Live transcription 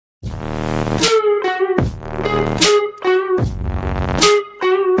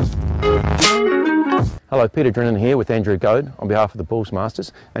Hello, Peter Drinnen here with Andrew Gode on behalf of the Bulls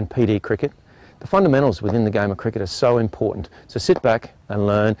Masters and PD Cricket. The fundamentals within the game of cricket are so important, so sit back and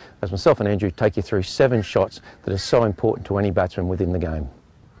learn as myself and Andrew take you through 7 shots that are so important to any batsman within the game.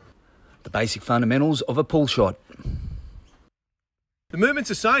 The basic fundamentals of a pull shot. The movement's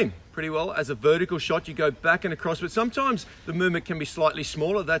the same pretty well as a vertical shot. You go back and across, but sometimes the movement can be slightly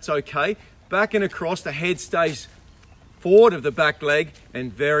smaller. That's okay. Back and across, the head stays forward of the back leg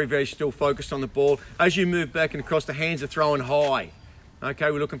and very, very still focused on the ball. As you move back and across, the hands are thrown high. Okay,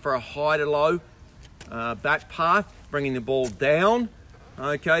 we're looking for a high to low bat path, bringing the ball down.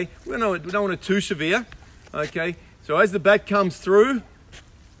 Okay, we don't want it too severe. Okay, so as the bat comes through,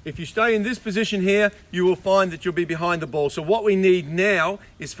 if you stay in this position here, you will find that you'll be behind the ball. So what we need now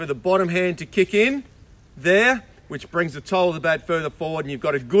is for the bottom hand to kick in there, which brings the toe of the bat further forward, and you've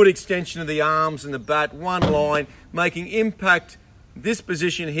got a good extension of the arms and the bat, one line, making impact this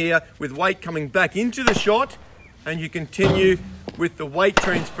position here with weight coming back into the shot, and you continue with the weight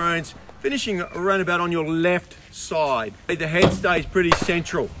transference, finishing around about on your left side. The head stays pretty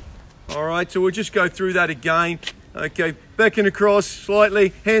central. All right, so we'll just go through that again. Okay, back and across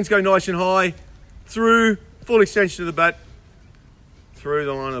slightly, hands go nice and high, through, full extension of the bat, through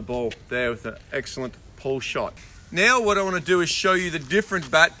the line of the ball, there with an excellent pull shot. Now what I want to do is show you the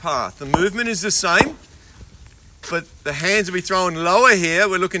different bat path. The movement is the same, but the hands will be thrown lower here.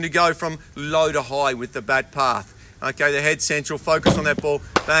 We're looking to go from low to high with the bat path. Okay, the head central, focus on that ball,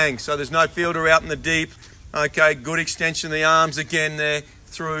 bang. So there's no fielder out in the deep. Okay, good extension of the arms again there,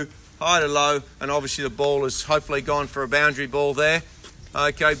 through, high to low, and obviously the ball has hopefully gone for a boundary ball there.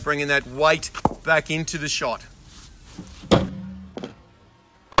 Okay, bringing that weight back into the shot.